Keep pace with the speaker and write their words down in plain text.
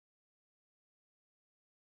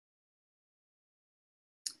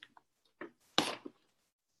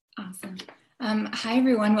Awesome. Hi,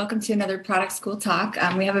 everyone. Welcome to another Product School Talk.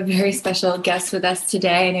 We have a very special guest with us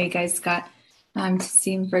today. I know you guys got to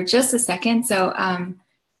see him for just a second. So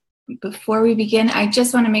before we begin, I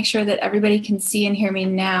just want to make sure that everybody can see and hear me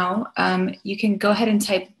now. You can go ahead and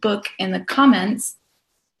type book in the comments,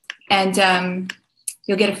 and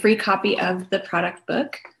you'll get a free copy of the product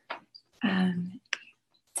book.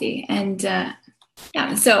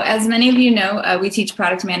 Yeah, so as many of you know, we teach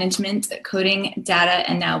product management, coding, data,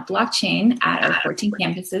 and now blockchain at our 14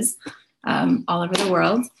 campuses all over the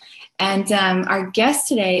world. And our guest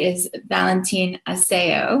today is Valentin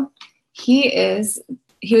Aseo. He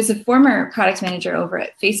was a former product manager over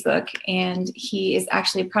at Facebook, and he is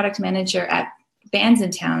actually a product manager at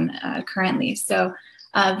Bandsintown currently. So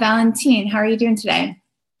Valentin, how are you doing today?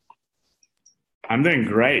 I'm doing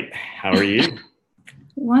great. How are you?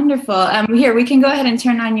 Wonderful. Here, we can go ahead and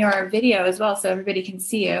turn on your video as well so everybody can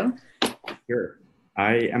see you. Sure.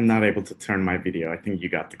 I am not able to turn my video. I think you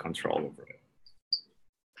got the control over it.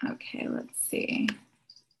 Okay, let's see.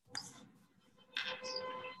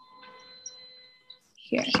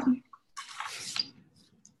 Here.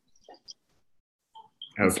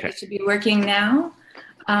 Okay. It should be working now.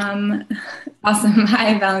 Awesome.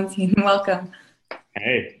 Hi, Valentin. Welcome.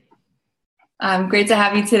 Hey. Great to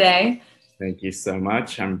have you today. Thank you so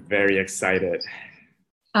much. I'm very excited.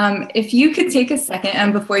 If you could take a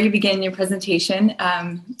second before you begin your presentation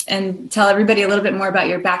and tell everybody a little bit more about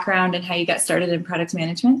your background and how you got started in product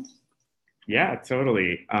management. Yeah,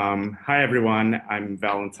 totally. Hi, everyone. I'm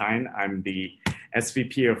Valentin. I'm the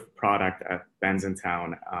SVP of product at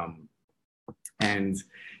Bandsintown. And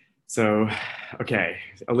so, okay,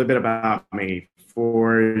 a little bit about me.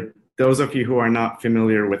 For those of you who are not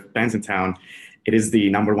familiar with Bandsintown, it is the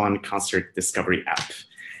 #1 concert discovery app.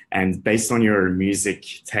 And based on your music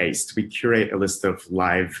taste, we curate a list of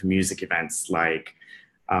live music events like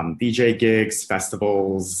DJ gigs,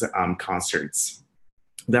 festivals, concerts.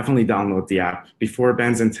 Definitely download the app. Before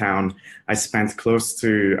Bandsintown, I spent close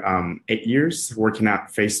to 8 years working at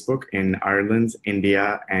Facebook in Ireland,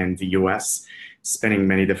 India, and the US, spinning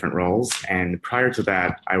many different roles. And prior to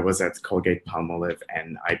that, I was at Colgate-Palmolive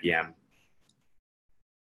and IBM.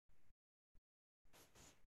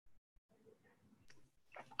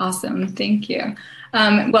 Awesome, thank you.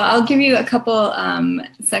 Well, I'll give you a couple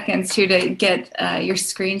seconds too to get your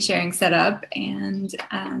screen sharing set up, and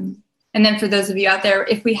then for those of you out there,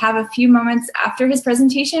 if we have a few moments after his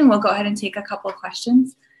presentation, we'll go ahead and take a couple of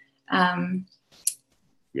questions.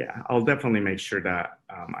 Yeah, I'll definitely make sure that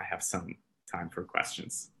I have some time for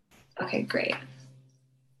questions. Okay, great.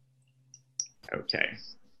 Okay,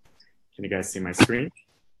 can you guys see my screen?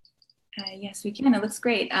 Yes, we can. It looks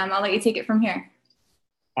great. I'll let you take it from here.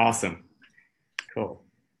 Awesome. Cool.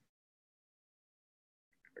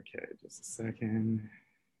 Okay, just a second.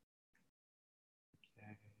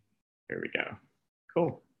 Okay, here we go.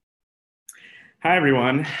 Cool. Hi,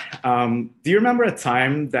 everyone. Do you remember a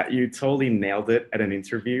time that you totally nailed it at an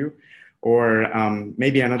interview? Or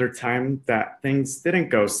maybe another time that things didn't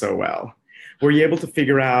go so well? Were you able to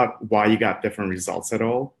figure out why you got different results at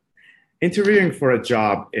all? Interviewing for a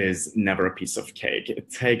job is never a piece of cake.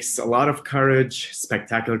 It takes a lot of courage,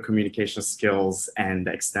 spectacular communication skills, and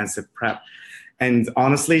extensive prep. And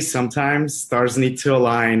honestly, sometimes stars need to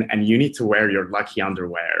align and you need to wear your lucky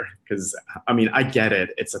underwear. Because, I mean, I get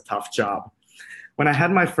it. It's a tough job. When I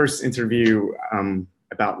had my first interview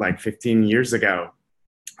about like 15 years ago,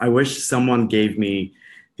 I wish someone gave me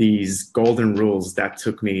these golden rules that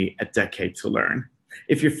took me a decade to learn.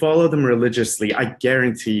 If you follow them religiously, I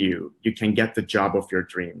guarantee you can get the job of your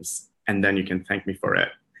dreams, and then you can thank me for it.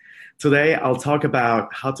 Today, I'll talk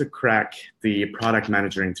about how to crack the product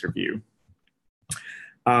manager interview.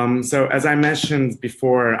 So as I mentioned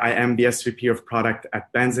before, I am the SVP of product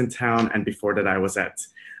at Bandsintown, and before that I was at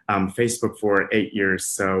Facebook for 8 years.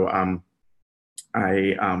 So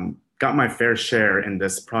I got my fair share in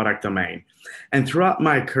this product domain. And throughout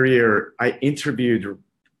my career, I interviewed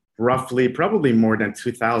roughly probably more than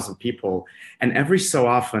 2,000 people. And every so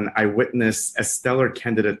often I witness a stellar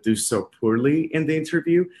candidate do so poorly in the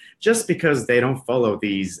interview just because they don't follow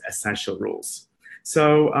these essential rules.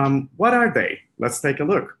 So what are they? Let's take a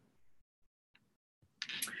look.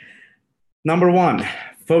 #1,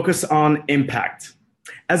 focus on impact.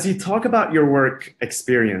 As you talk about your work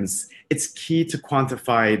experience, it's key to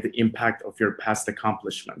quantify the impact of your past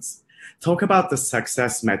accomplishments. Talk about the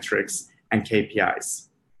success metrics and KPIs.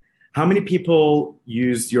 How many people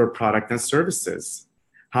used your product and services?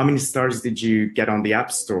 How many stars did you get on the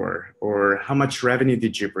App Store? Or how much revenue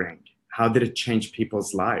did you bring? How did it change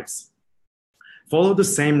people's lives? Follow the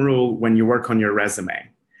same rule when you work on your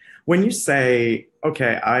resume. When you say,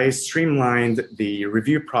 okay, I streamlined the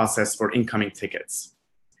review process for incoming tickets,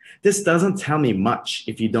 this doesn't tell me much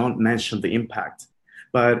if you don't mention the impact.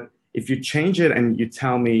 But if you change it and you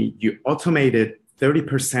tell me you automated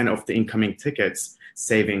 30% of the incoming tickets,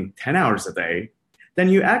 saving 10 hours a day, then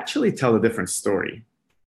you actually tell a different story.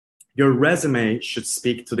 Your resume should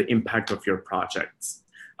speak to the impact of your projects.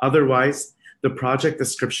 Otherwise, the project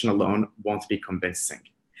description alone won't be convincing.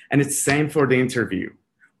 And it's same for the interview.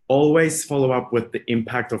 Always follow up with the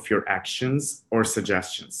impact of your actions or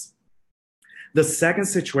suggestions. The second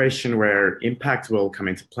situation where impact will come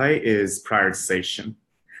into play is prioritization.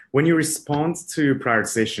 When you respond to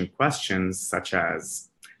prioritization questions such as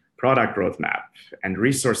product roadmap and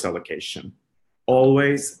resource allocation,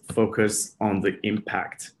 always focus on the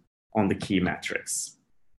impact on the key metrics.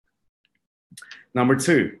 Number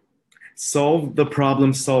 2, solve the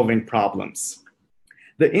problem-solving problems.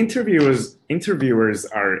 The interviewers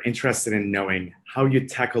are interested in knowing how you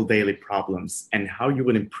tackle daily problems and how you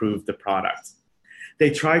would improve the product. They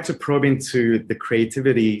try to probe into the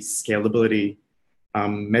creativity, scalability,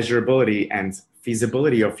 measurability, and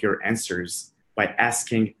feasibility of your answers by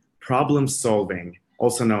asking problem-solving,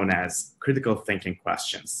 also known as critical thinking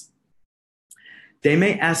questions. They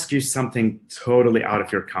may ask you something totally out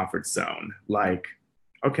of your comfort zone, like,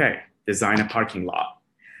 okay, design a parking lot.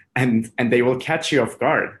 And they will catch you off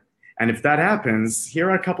guard. And if that happens, here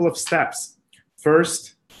are a couple of steps.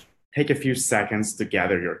 First, take a few seconds to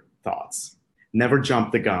gather your thoughts. Never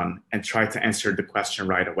jump the gun and try to answer the question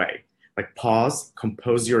right away. Like, pause,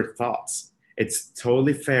 compose your thoughts. It's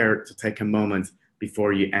totally fair to take a moment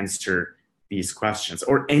before you answer these questions,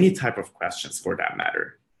 or any type of questions for that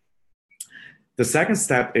matter. The second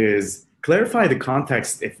step is clarify the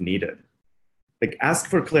context if needed. Like, ask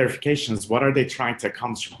for clarifications. What are they trying to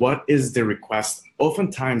accomplish? What is the request?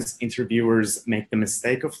 Oftentimes, interviewers make the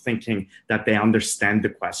mistake of thinking that they understand the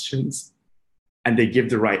questions and they give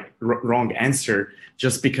the wrong answer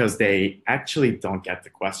just because they actually don't get the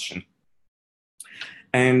question.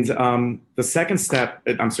 And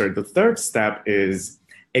the third step is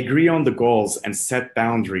agree on the goals and set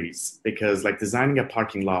boundaries, because like designing a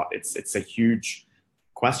parking lot, it's a huge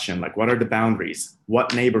question. Like, what are the boundaries?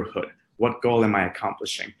 What neighborhood? What goal am I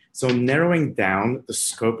accomplishing? So narrowing down the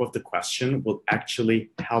scope of the question will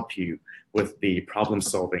actually help you with the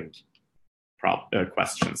problem-solving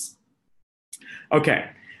questions.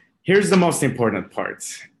 Okay, here's the most important part.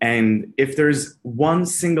 And if there's one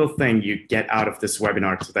single thing you get out of this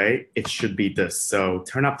webinar today, it should be this. So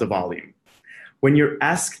turn up the volume. When you're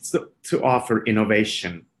asked to offer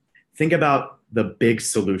innovation, think about the big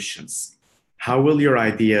solutions. How will your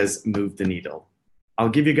ideas move the needle? I'll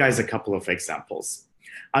give you guys a couple of examples.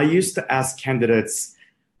 I used to ask candidates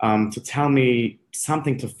to tell me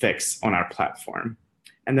something to fix on our platform.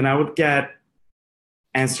 And then I would get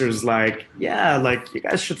answers like, yeah, like you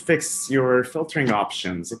guys should fix your filtering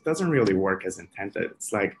options. It doesn't really work as intended.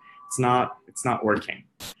 It's like, it's not working.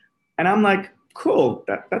 And I'm like, cool,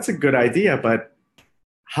 that's a good idea, but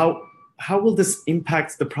how will this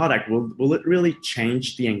impact the product? Will it really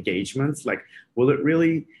change the engagement? Like, will it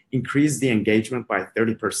really increase the engagement by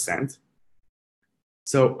 30%?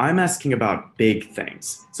 So I'm asking about big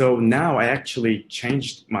things. So now I actually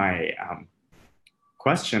changed my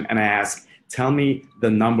question and I ask, tell me the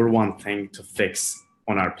number one thing to fix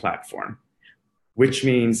on our platform, which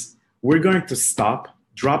means we're going to stop,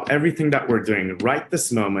 drop everything that we're doing right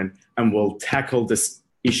this moment, and we'll tackle this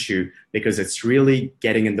issue because it's really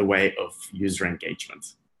getting in the way of user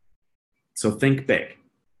engagement. So think big.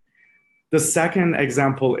 The second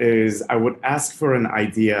example is I would ask for an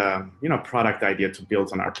idea, product idea to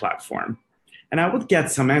build on our platform. And I would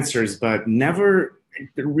get some answers, but never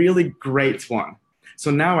a really great one.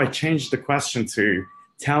 So now I changed the question to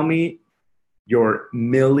tell me your $1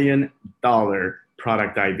 million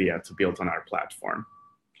product idea to build on our platform.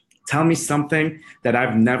 Tell me something that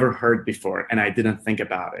I've never heard before and I didn't think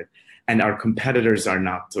about it and our competitors are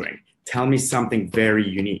not doing. Tell me something very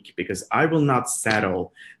unique, because I will not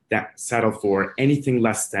settle for anything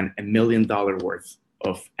less than $1 million worth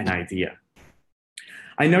of an idea.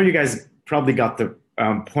 I know you guys probably got the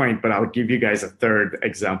point, but I'll give you guys a third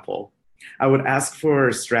example. I would ask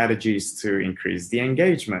for strategies to increase the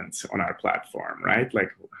engagement on our platform, right?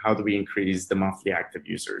 Like, how do we increase the monthly active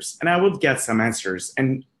users? And I would get some answers,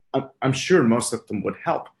 and I'm sure most of them would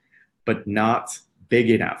help, but not big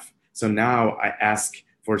enough. So now I ask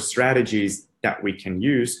for strategies that we can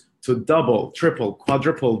use to double, triple,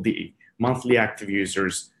 quadruple the monthly active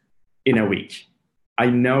users in a week. I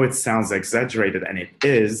know it sounds exaggerated, and it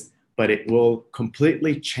is, but it will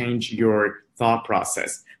completely change your thought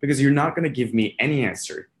process, because you're not going to give me any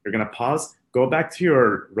answer. You're going to pause, go back to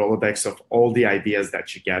your Rolodex of all the ideas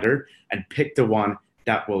that you gathered, and pick the one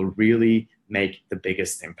that will really make the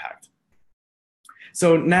biggest impact.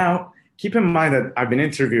 So now, keep in mind that I've been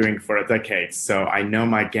interviewing for a decade, so I know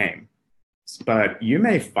my game. But you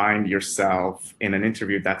may find yourself in an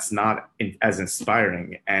interview that's not as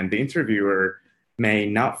inspiring, and the interviewer may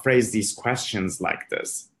not phrase these questions like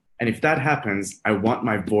this. And if that happens, I want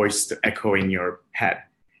my voice to echo in your head.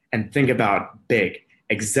 And think about big,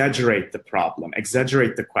 exaggerate the problem,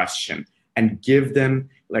 exaggerate the question, and give them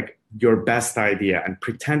like your best idea, and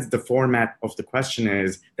pretend the format of the question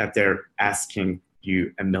is that they're asking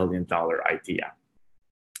you $1 million idea.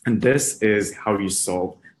 And this is how you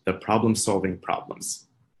solve the problem-solving problems.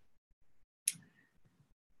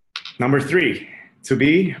 Number 3, to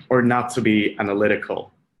be or not to be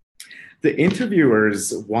analytical. The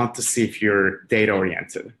interviewers want to see if you're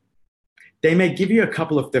data-oriented. They may give you a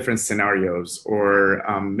couple of different scenarios, or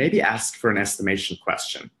maybe ask for an estimation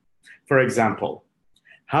question. For example,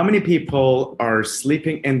 how many people are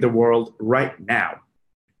sleeping in the world right now?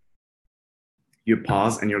 You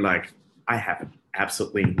pause and you're like, I have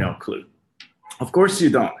absolutely no clue. Of course you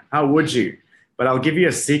don't. How would you? But I'll give you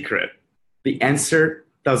a secret. The answer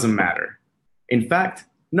doesn't matter. In fact,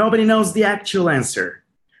 nobody knows the actual answer.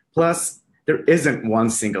 Plus, there isn't one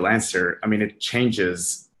single answer. I mean, it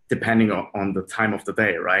changes depending on the time of the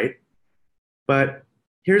day, right? But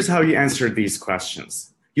here's how you answer these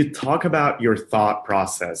questions. You talk about your thought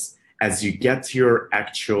process as you get to your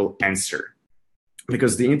actual answer,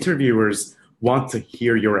 because the interviewers want to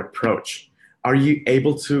hear your approach. Are you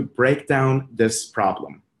able to break down this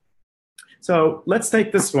problem? So let's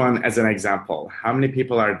take this one as an example. How many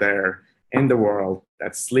people are there in the world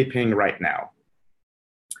that's sleeping right now?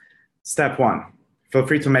 Step 1, feel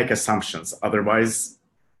free to make assumptions. Otherwise,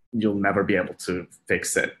 you'll never be able to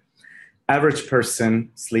fix it. Average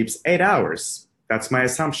person sleeps 8 hours. That's my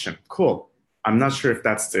assumption. Cool. I'm not sure if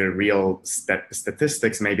that's the real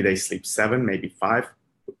statistics. Maybe they sleep 7, maybe 5.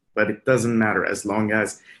 But it doesn't matter as long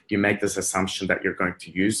as you make this assumption that you're going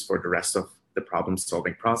to use for the rest of the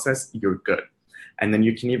problem-solving process, you're good. And then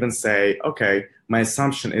you can even say, okay, my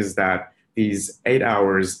assumption is that these 8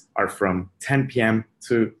 hours are from 10 p.m.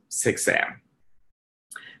 to 6 a.m.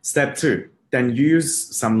 Step 2, then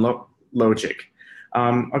use some logic.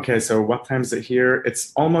 Okay, so what time is it here?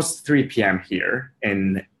 It's almost 3 p.m. here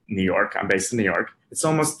in New York. I'm based in New York. It's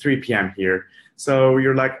almost 3 p.m. here. So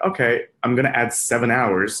you're like, okay, I'm going to add 7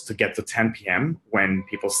 hours to get to 10 p.m. when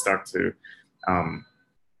people start to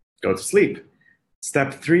go to sleep.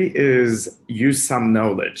 Step 3 is use some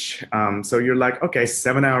knowledge. So you're like, okay,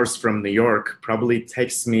 7 hours from New York probably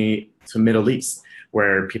takes me to Middle East,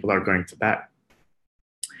 where people are going to bed.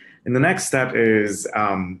 And the next step is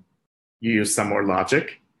you use some more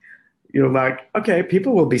logic. You're like, okay,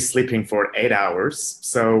 people will be sleeping for 8 hours.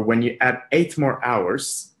 So when you add 8 more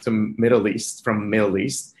hours to Middle East, from Middle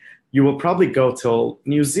East, you will probably go till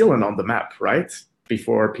New Zealand on the map, right?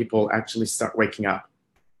 Before people actually start waking up.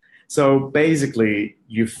 So basically,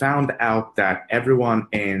 you found out that everyone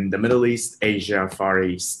in the Middle East, Asia, Far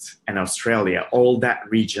East, and Australia, all that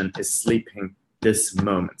region is sleeping this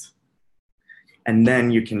moment. And then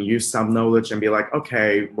you can use some knowledge and be like,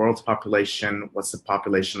 okay, world population, what's the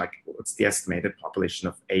population, like what's the estimated population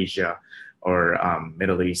of Asia or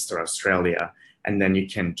Middle East or Australia? And then you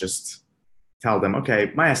can just tell them,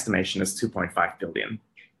 okay, my estimation is 2.5 billion.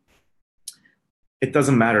 It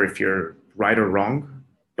doesn't matter if you're right or wrong,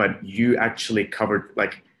 but you actually covered,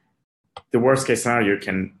 like the worst case scenario, you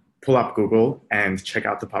can pull up Google and check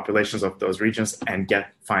out the populations of those regions and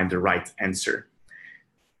find the right answer.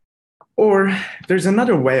 Or there's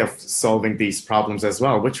another way of solving these problems as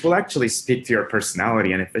well, which will actually speak to your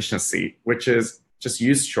personality and efficiency, which is just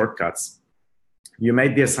use shortcuts. You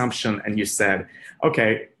made the assumption and you said,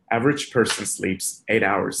 okay, average person sleeps 8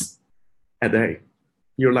 hours a day.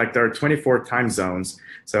 You're like, there are 24 time zones.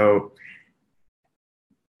 So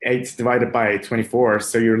 8 divided by 24.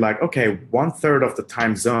 So you're like, okay, 1/3 of the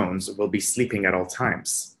time zones will be sleeping at all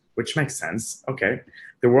times, which makes sense. Okay.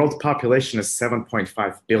 The world population is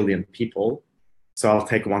 7.5 billion people. So I'll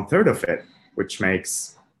take 1/3 of it, which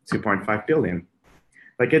makes 2.5 billion.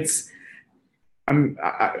 Like I'm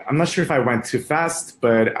not sure if I went too fast,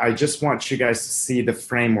 but I just want you guys to see the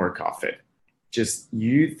framework of it. Just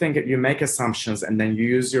you make assumptions and then you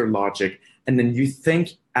use your logic and then you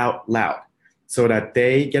think out loud so that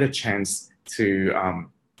they get a chance to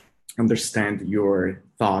understand your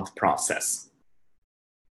thought process.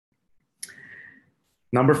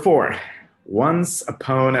 Number 4, once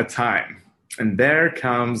upon a time. And there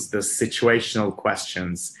comes the situational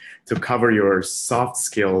questions to cover your soft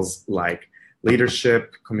skills like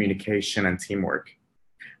leadership, communication, and teamwork.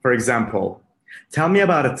 For example, tell me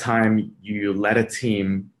about a time you led a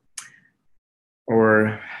team,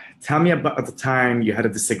 or tell me about the time you had a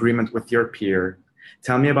disagreement with your peer.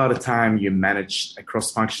 Tell me about a time you managed a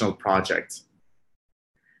cross-functional project.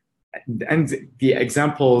 And the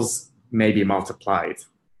examples may be multiplied.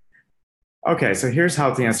 Okay, so here's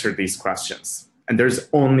how to answer these questions. And there's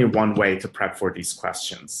only one way to prep for these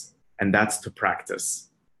questions, and that's to practice,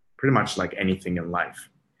 pretty much like anything in life.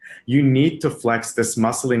 You need to flex this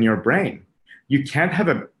muscle in your brain. You can't have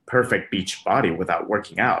a perfect beach body without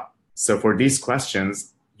working out. So for these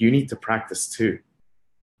questions, you need to practice too.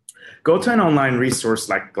 Go to an online resource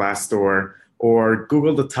like Glassdoor or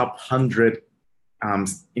Google the top 100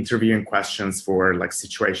 interviewing questions for like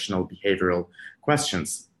situational behavioral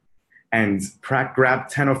questions, and grab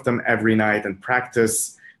 10 of them every night and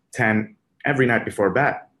practice 10 every night before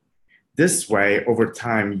bed. This way, over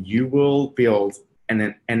time, you will build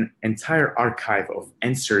an entire archive of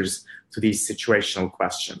answers to these situational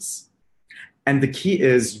questions. And the key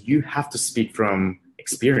is you have to speak from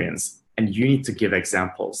experience, and you need to give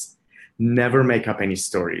examples. Never make up any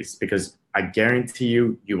stories, because I guarantee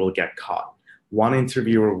you, you will get caught. One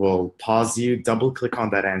interviewer will pause you, double click on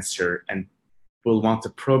that answer, and will want to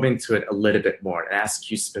probe into it a little bit more and ask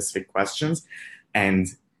you specific questions, and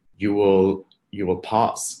you will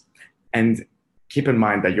pause. And keep in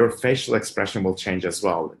mind that your facial expression will change as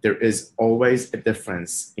well. There is always a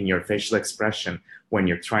difference in your facial expression when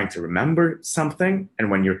you're trying to remember something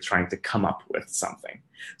and when you're trying to come up with something.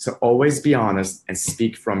 So always be honest and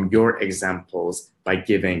speak from your examples by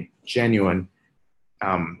giving genuine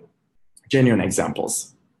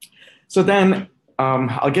examples. So then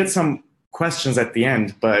I'll get some questions at the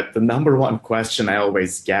end, but the number one question I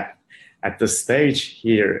always get at this stage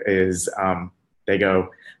here is they go,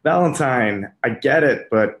 Valentine, I get it,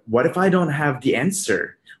 but what if I don't have the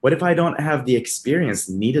answer? What if I don't have the experience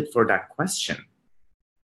needed for that question?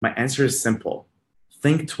 My answer is simple.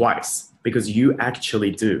 Think twice, because you actually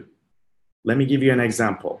do. Let me give you an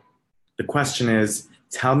example. The question is,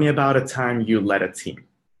 tell me about a time you led a team.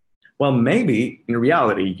 Well, maybe in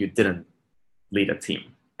reality, you didn't lead a team,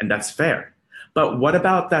 and that's fair. But what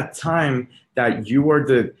about that time that you were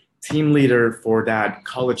the team leader for that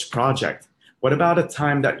college project? What about a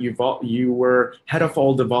time that you were head of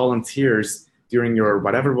all the volunteers during your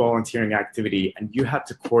whatever volunteering activity, and you had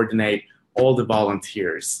to coordinate all the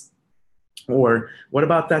volunteers? Or what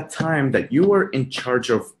about that time that you were in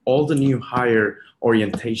charge of all the new hire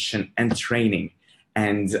orientation and training,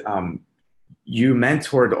 and you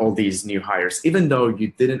mentored all these new hires, even though you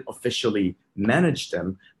didn't officially manage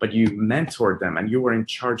them, but you mentored them and you were in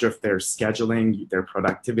charge of their scheduling, their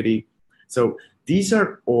productivity. So these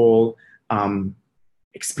are all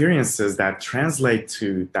experiences that translate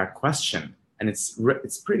to that question, and it's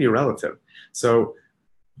pretty relative. So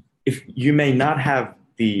if you may not have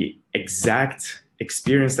the exact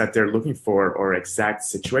experience that they're looking for or exact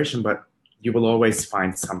situation, but you will always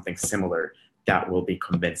find something similar that will be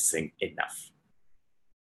convincing enough.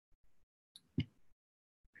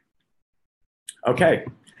 Okay,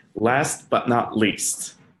 last but not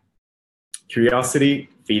least, curiosity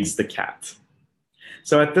feeds the cat.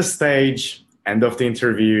 So at this stage, end of the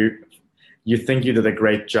interview, you think you did a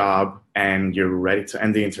great job and you're ready to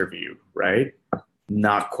end the interview, right?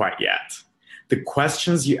 Not quite yet. The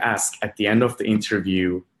questions you ask at the end of the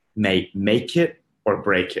interview may make it or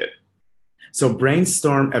break it. So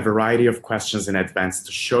brainstorm a variety of questions in advance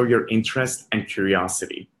to show your interest and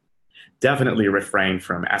curiosity. Definitely refrain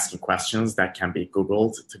from asking questions that can be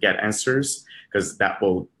Googled to get answers, because that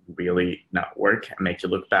will really not work and make you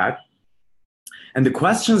look bad. And the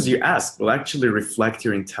questions you ask will actually reflect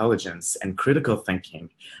your intelligence and critical thinking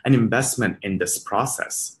and investment in this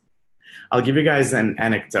process. I'll give you guys an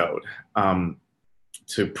anecdote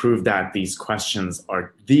to prove that these questions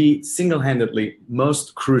are the single-handedly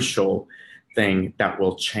most crucial thing that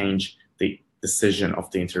will change the decision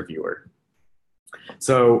of the interviewer.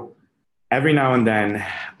 So every now and then,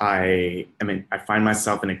 I find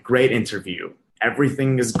myself in a great interview.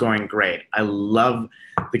 Everything is going great. I love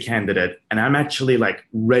the candidate, and I'm actually like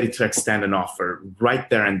ready to extend an offer right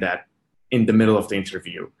there and then in the middle of the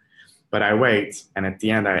interview. But I wait, and at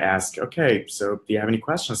the end I ask, okay, so do you have any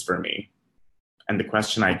questions for me? And the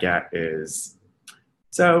question I get is,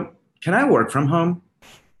 so can I work from home?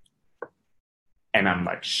 And I'm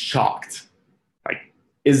like shocked. Like,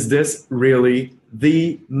 is this really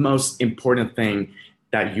the most important thing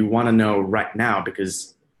that you want to know right now?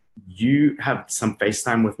 Because you have some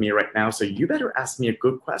FaceTime with me right now, so you better ask me a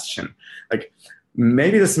good question. Like,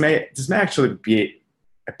 maybe this may actually be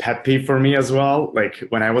a pet peeve for me as well. Like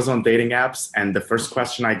when I was on dating apps and the first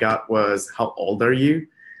question I got was, how old are you?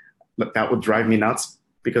 That would drive me nuts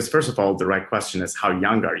because first of all, the right question is, how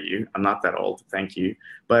young are you? I'm not that old, thank you.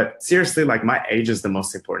 But seriously, like my age is the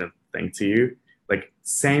most important thing to you. Like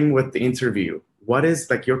same with the interview. What is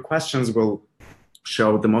like your questions will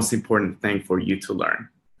show the most important thing for you to learn.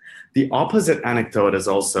 The opposite anecdote is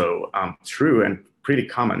also true and pretty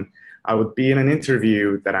common. I would be in an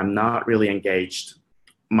interview that I'm not really engaged.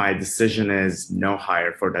 My decision is no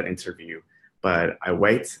hire for that interview, but I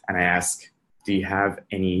wait and I ask, do you have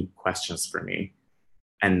any questions for me?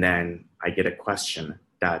 And then I get a question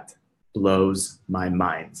that blows my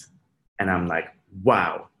mind. And I'm like,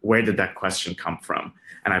 wow, where did that question come from?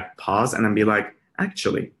 And I pause and then be like,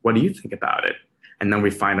 actually, what do you think about it? And then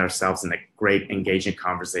we find ourselves in a great engaging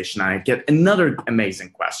conversation. And I get another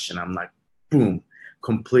amazing question. I'm like, boom,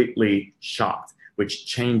 completely shocked, which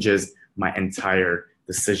changes my entire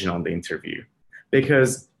decision on the interview.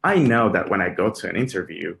 Because I know that when I go to an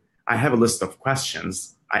interview, I have a list of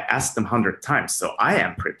questions. I asked them 100 times. So I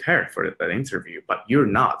am prepared for that interview, but you're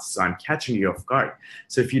not. So I'm catching you off guard.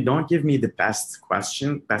 So if you don't give me the best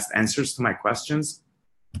answers to my questions,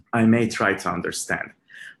 I may try to understand.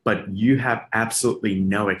 But you have absolutely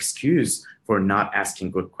no excuse for not asking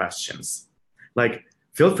good questions. Like,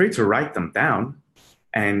 feel free to write them down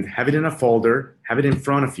and have it in a folder, have it in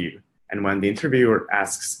front of you. And when the interviewer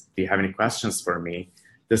asks, do you have any questions for me?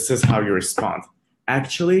 This is how you respond.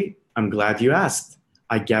 Actually, I'm glad you asked.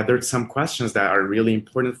 I gathered some questions that are really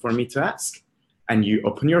important for me to ask. And you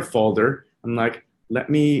open your folder. I'm like, let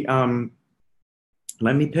me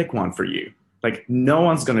pick one for you. Like no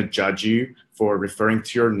one's gonna judge you for referring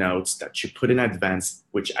to your notes that you put in advance,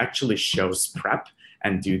 which actually shows prep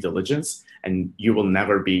and due diligence, and you will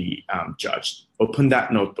never be judged. Open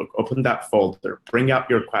that notebook, open that folder, bring out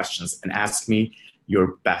your questions and ask me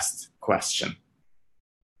your best question.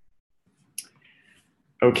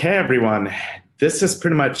 Okay, everyone, this is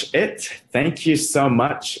pretty much it. Thank you so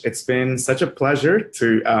much. It's been such a pleasure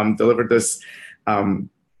to deliver this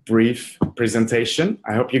brief presentation.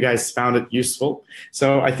 I hope you guys found it useful.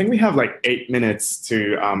 So I think we have like 8 minutes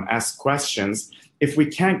to ask questions. If we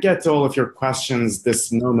can't get to all of your questions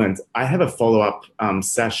this moment, I have a follow-up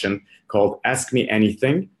session called Ask Me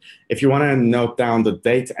Anything. If you want to note down the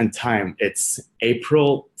date and time, it's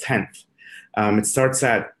April 10th. It starts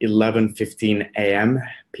at 11:15 a.m.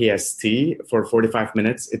 PST for 45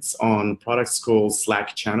 minutes. It's on Product School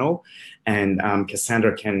Slack channel, and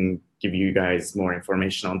Cassandra can give you guys more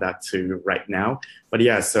information on that too right now. But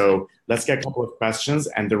yeah, so let's get a couple of questions,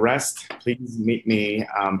 and the rest, please meet me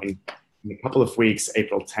in a couple of weeks,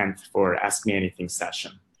 April 10th, for Ask Me Anything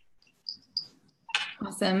session.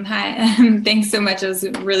 Awesome. Hi. Thanks so much. It was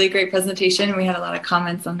a really great presentation. We had a lot of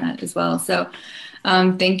comments on that as well. So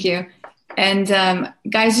thank you. And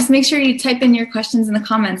guys, just make sure you type in your questions in the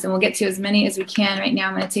comments and we'll get to as many as we can. Right now,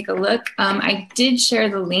 I'm going to take a look. I did share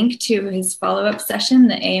the link to his follow-up session,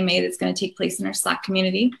 the AMA that's going to take place in our Slack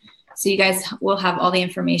community. So you guys will have all the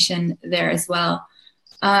information there as well.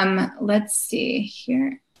 Let's see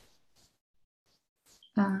here.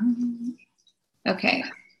 Okay.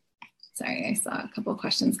 Sorry, I saw a couple of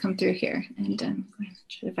questions come through here, and I'm going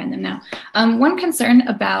to try to find them now. One concern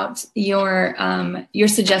about your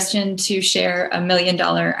suggestion to share $1 million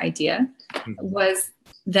idea was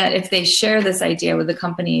that if they share this idea with the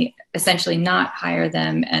company, essentially not hire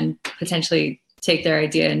them and potentially take their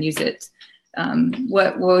idea and use it.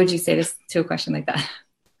 What would you say to a question like that?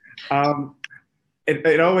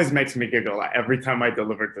 It always makes me giggle. Every time I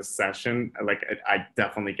deliver this session, I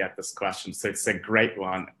definitely get this question. So it's a great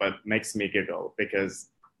one, but makes me giggle because,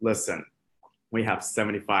 listen, we have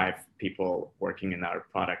 75 people working in our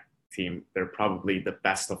product team. They're probably the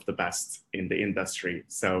best of the best in the industry.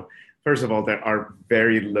 So first of all, there are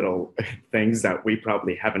very little things that we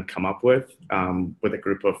probably haven't come up with a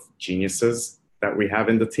group of geniuses that we have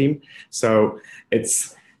in the team. So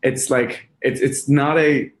it's not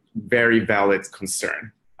a very valid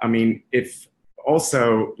concern. I mean, if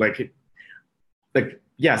also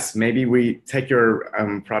yes, maybe we take your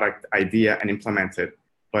product idea and implement it,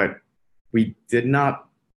 but we did not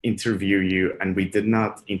interview you and we did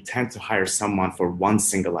not intend to hire someone for one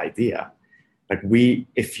single idea.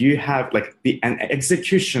 If you have and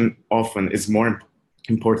execution often is more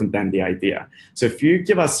important than the idea. So if you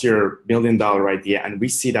give us your $1 million idea and we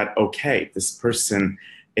see that, okay, this person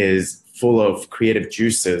is full of creative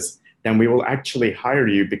juices, then we will actually hire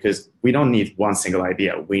you because we don't need one single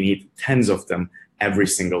idea. We need tens of them every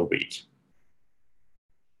single week.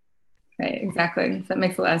 Right, exactly. That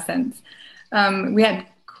makes a lot of sense. We had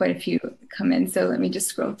quite a few come in. So let me just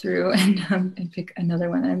scroll through and pick another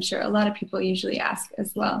one that I'm sure a lot of people usually ask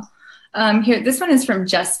as well. Here, this one is from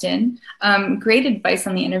Justin. Great advice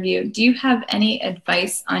on the interview. Do you have any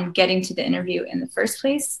advice on getting to the interview in the first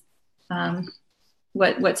place?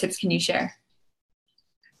 What tips can you share?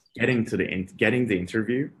 Getting the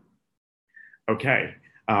interview. Okay.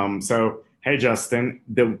 So, hey, Justin,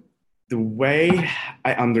 the way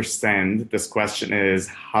I understand this question is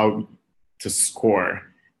how to score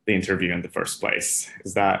the interview in the first place.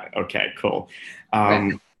 Is that okay? Cool.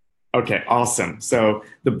 Right. Okay, awesome. So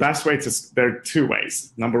the best way there are two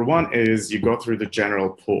ways. Number one is you go through the general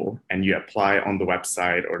pool and you apply on the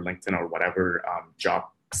website or LinkedIn or whatever job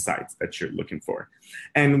site that you're looking for.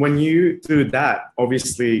 And when you do that,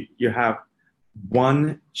 obviously you have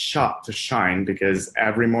one shot to shine, because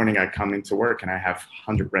every morning I come into work and I have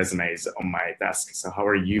 100 resumes on my desk. So how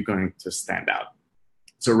are you going to stand out?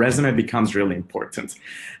 So resume becomes really important.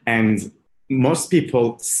 And most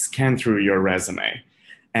people scan through your resume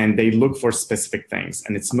and they look for specific things,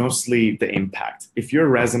 and it's mostly the impact. If your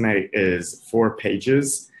resume is 4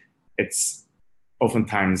 pages, it's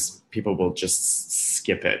oftentimes people will just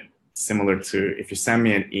skip it. Similar to if you send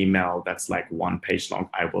me an email that's like 1 page long,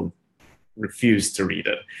 I will refuse to read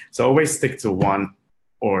it. So always stick to 1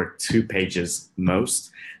 or 2 pages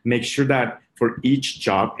most. Make sure that for each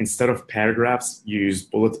job, instead of paragraphs, use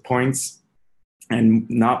bullet points, and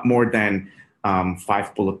not more than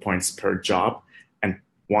 5 bullet points per job, and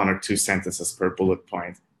 1 or 2 sentences per bullet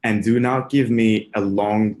point. And do not give me a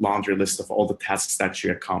long laundry list of all the tasks that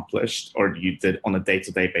you accomplished or you did on a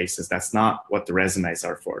day-to-day basis. That's not what the resumes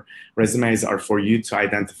are for. Resumes are for you to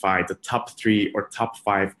identify the top 3 or top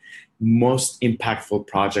 5 most impactful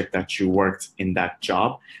project that you worked in that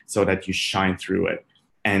job, so that you shine through it.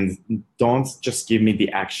 And don't just give me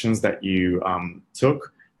the actions that you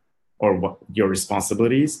took or what your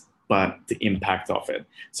responsibilities, but the impact of it.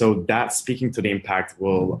 So that speaking to the impact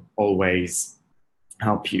will always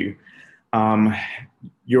help you.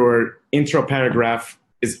 Your intro paragraph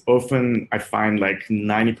is often, I find like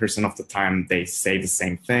 90% of the time, they say the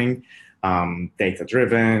same thing,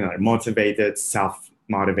 data-driven or motivated,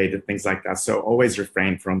 self-motivated, things like that. So always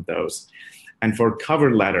refrain from those. And for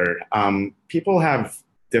cover letter, people have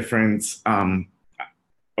different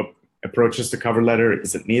approaches to cover letter.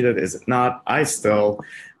 Is it needed? Is it not? I'm still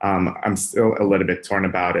a little bit torn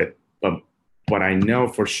about it. But what I know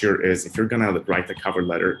for sure is if you're going to write a cover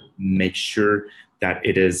letter, make sure that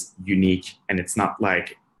it is unique and it's not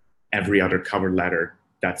like every other cover letter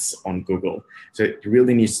that's on Google. So it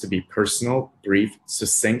really needs to be personal, brief,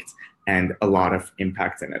 succinct, and a lot of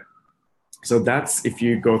impact in it. So that's if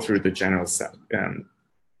you go through the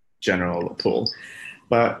general pool.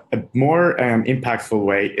 But a more impactful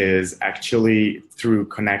way is actually through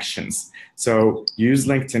connections. So use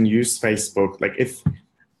LinkedIn, use Facebook. Like if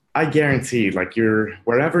I guarantee, like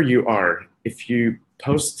wherever you are, if you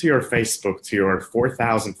post to your Facebook, to your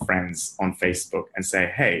 4,000 friends on Facebook and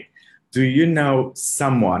say, hey, do you know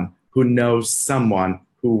someone who knows someone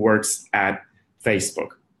who works at Facebook?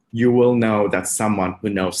 You will know that someone who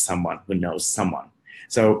knows someone who knows someone.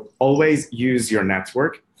 So always use your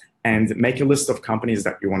network and make a list of companies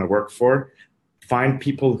that you want to work for. Find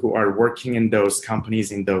people who are working in those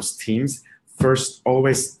companies, in those teams. First,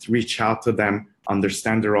 always reach out to them,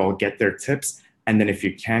 understand their role, get their tips, and then if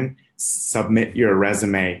you can, submit your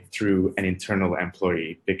resume through an internal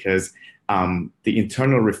employee, because the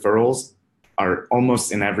internal referrals are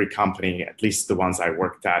almost in every company, at least the ones I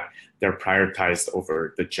worked at, they're prioritized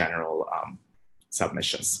over the general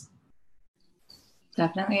submissions.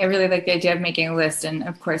 Definitely. I really like the idea of making a list, and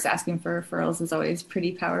of course, asking for referrals is always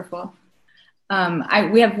pretty powerful.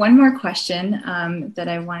 We have one more question that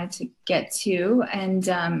I wanted to get to, and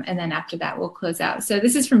then after that, we'll close out. So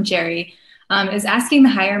this is from Jerry, is asking the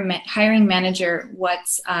hiring manager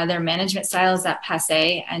what's their management style. Is that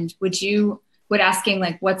passé? And would asking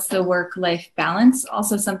like what's the work-life balance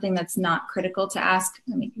also something that's not critical to ask?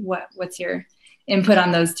 I mean, what's your input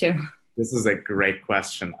on those two? This is a great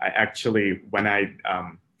question. I actually, when I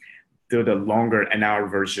do the longer an-hour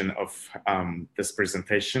version of this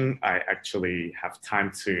presentation, I actually have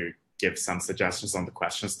time to give some suggestions on the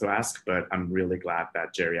questions to ask, but I'm really glad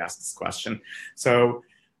that Jerry asked this question. So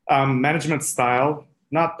management style,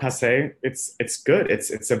 not passé, it's good.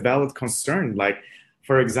 It's a valid concern. Like,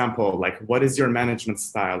 for example, like what is your management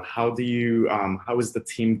style? How is the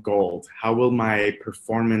team goaled? How will my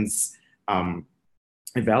performance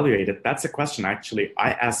evaluated? That's a question actually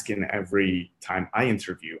I ask in every time I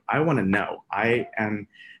interview. I want to know. I am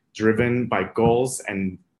driven by goals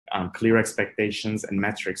and clear expectations and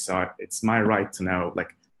metrics. So it's my right to know,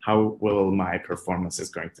 like, how will my performance is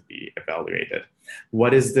going to be evaluated?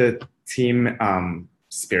 What is the team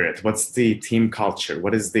spirit? What's the team culture?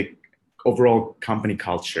 What is the overall company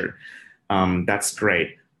culture? That's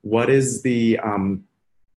great. What is the,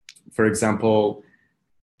 for example,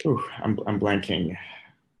 I'm blanking.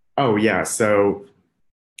 Oh yeah, so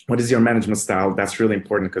what is your management style? That's really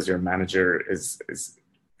important because your manager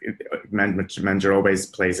manager always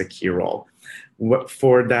plays a key role. What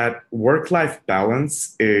for that work-life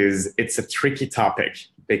balance it's a tricky topic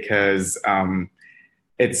because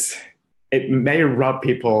it may rub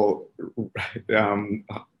people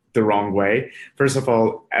the wrong way. First of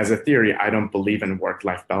all, as a theory, I don't believe in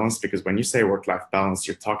work-life balance because when you say work-life balance,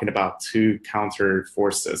 you're talking about two counter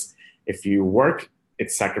forces. If you work,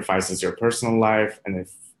 it sacrifices your personal life, and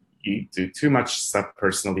if you do too much stuff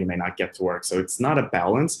personally, you may not get to work. So it's not a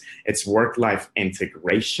balance, it's work-life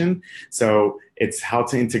integration. So it's how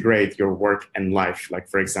to integrate your work and life. Like,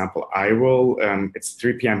 for example, I will, it's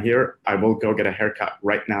 3 p.m. here, I will go get a haircut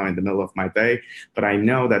right now in the middle of my day, but I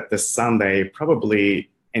know that this Sunday, probably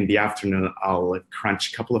in the afternoon, I'll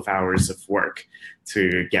crunch a couple of hours of work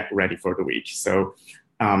to get ready for the week. So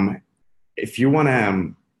if you want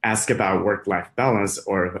to ask about work-life balance,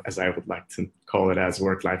 or as I would like to call it as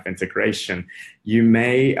work-life integration, you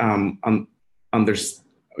may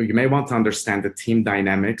you may want to understand the team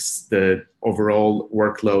dynamics, the overall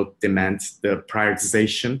workload demand, the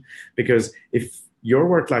prioritization, because if your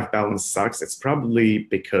work-life balance sucks, it's probably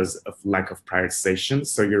because of lack of prioritization.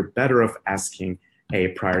 So you're better off asking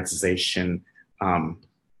a prioritization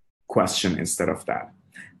question instead of that.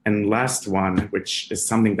 And last one, which is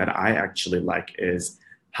something that I actually like, is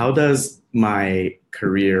how does my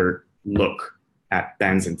career look at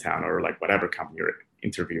Bands-in-Town or like whatever company you're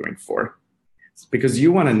interviewing for? Because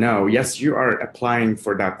you want to know, yes, you are applying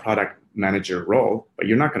for that product manager role, but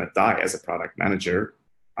you're not going to die as a product manager.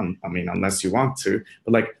 I mean, unless you want to,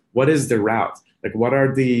 but like, what is the route? Like, what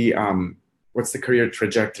are the, what's the career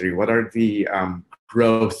trajectory? What are the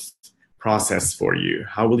growth process for you?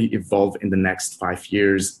 How will you evolve in the next 5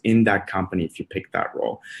 years in that company if you pick that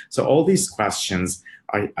role? So all these questions,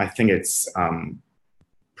 I think it's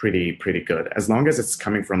pretty good, as long as it's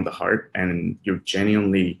coming from the heart and you're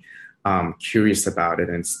genuinely curious about it,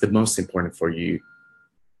 and it's the most important thing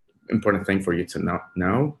for you to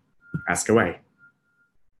know. Ask away.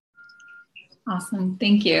 Awesome,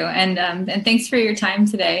 thank you, and thanks for your time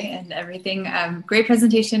today and everything. Great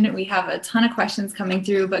presentation. We have a ton of questions coming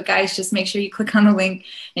through, but guys, just make sure you click on the link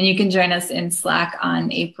and you can join us in Slack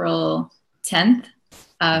on April 10th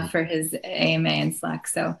for his AMA in Slack.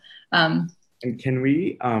 So, and can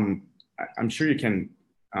we? I'm sure you can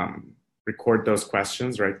record those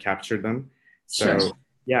questions, right? Capture them. So. Sure.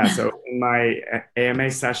 Yeah, so in my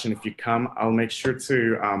AMA session, if you come, I'll make sure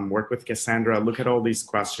to work with Cassandra, look at all these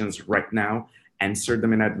questions right now, answer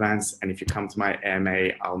them in advance. And if you come to my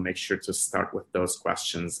AMA, I'll make sure to start with those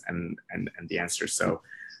questions and the answer. So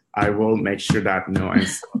I will make sure that no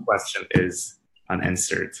question is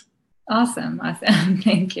unanswered. Awesome.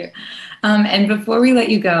 Thank you. And before we let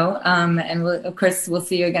you go, and of course, we'll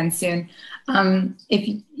see you again soon.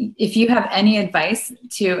 If you have any advice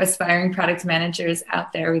to aspiring product managers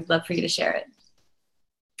out there, we'd love for you to share it.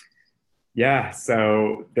 Yeah,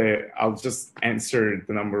 so I'll just answer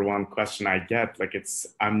the number one question I get. Like,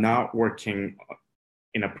 I'm not working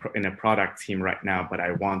in a product team right now, but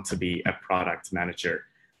I want to be a product manager.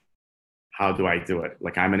 How do I do it?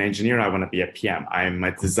 Like, I'm an engineer, I want to be a PM. I'm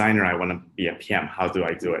a designer, I want to be a PM. How do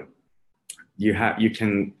I do it? You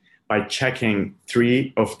can, by checking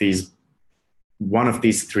one of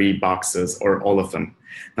these three boxes, or all of them.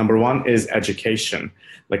 Number one is education.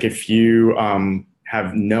 Like, if you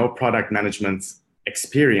have no product management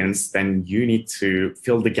experience, then you need to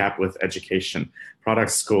fill the gap with education. Product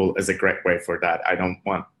school is a great way for that. I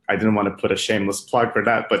didn't want to put a shameless plug for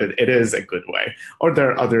that, but it is a good way. Or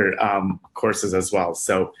there are other courses as well.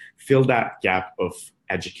 So fill that gap of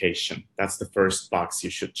education. That's the first box you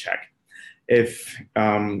should check. If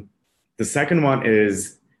the second one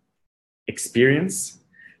is experience,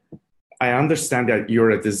 I understand that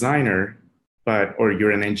you're a designer, or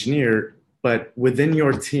you're an engineer, but within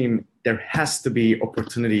your team, there has to be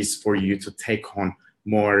opportunities for you to take on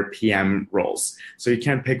more PM roles. So you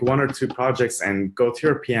can't pick one or two projects and go to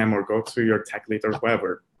your PM or go to your tech lead or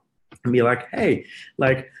whoever and be like, hey,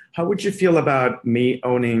 like, how would you feel about me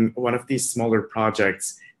owning one of these smaller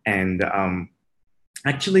projects and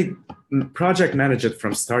actually project manage it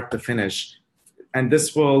from start to finish? And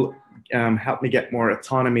this will help me get more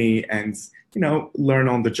autonomy and, learn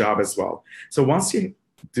on the job as well. So once you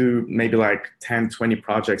do maybe like 10, 20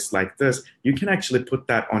 projects like this, you can actually put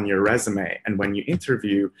that on your resume. And when you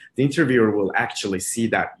interview, the interviewer will actually see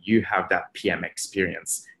that you have that PM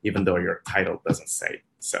experience, even though your title doesn't say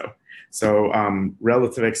so. So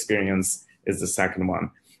relative experience is the second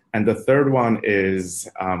one. And the third one is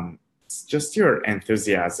just your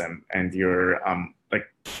enthusiasm and your like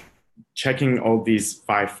checking all these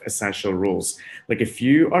 5 essential rules. Like if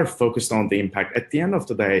you are focused on the impact, at the end of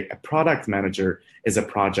the day, a product manager is a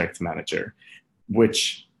project manager,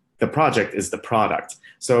 which the project is the product.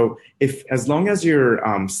 So if, as long as you're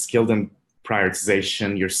skilled in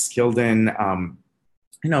prioritization, you're skilled in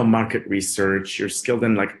market research, you're skilled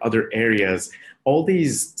in like other areas, all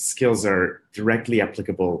these skills are directly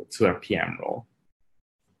applicable to a PM role.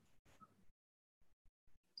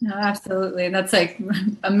 No, absolutely. That's like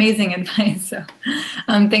amazing advice. So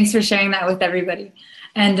thanks for sharing that with everybody.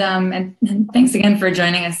 And thanks again for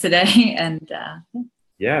joining us today. And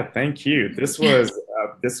yeah, thank you. This was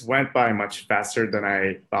this went by much faster than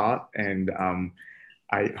I thought, and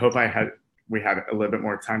I hope we had a little bit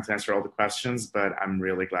more time to answer all the questions. But I'm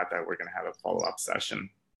really glad that we're going to have a follow-up session.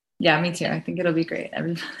 Yeah, me too. I think it'll be great.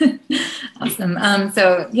 Awesome.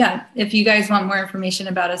 So yeah, if you guys want more information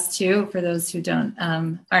about us too, for those who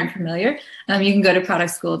aren't familiar, you can go to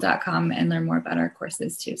productschool.com and learn more about our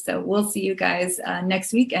courses too. So we'll see you guys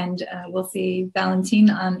next week, and we'll see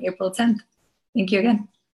Valentine on April 10th. Thank you again.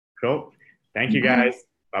 Cool. Thank you guys.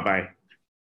 Bye-bye.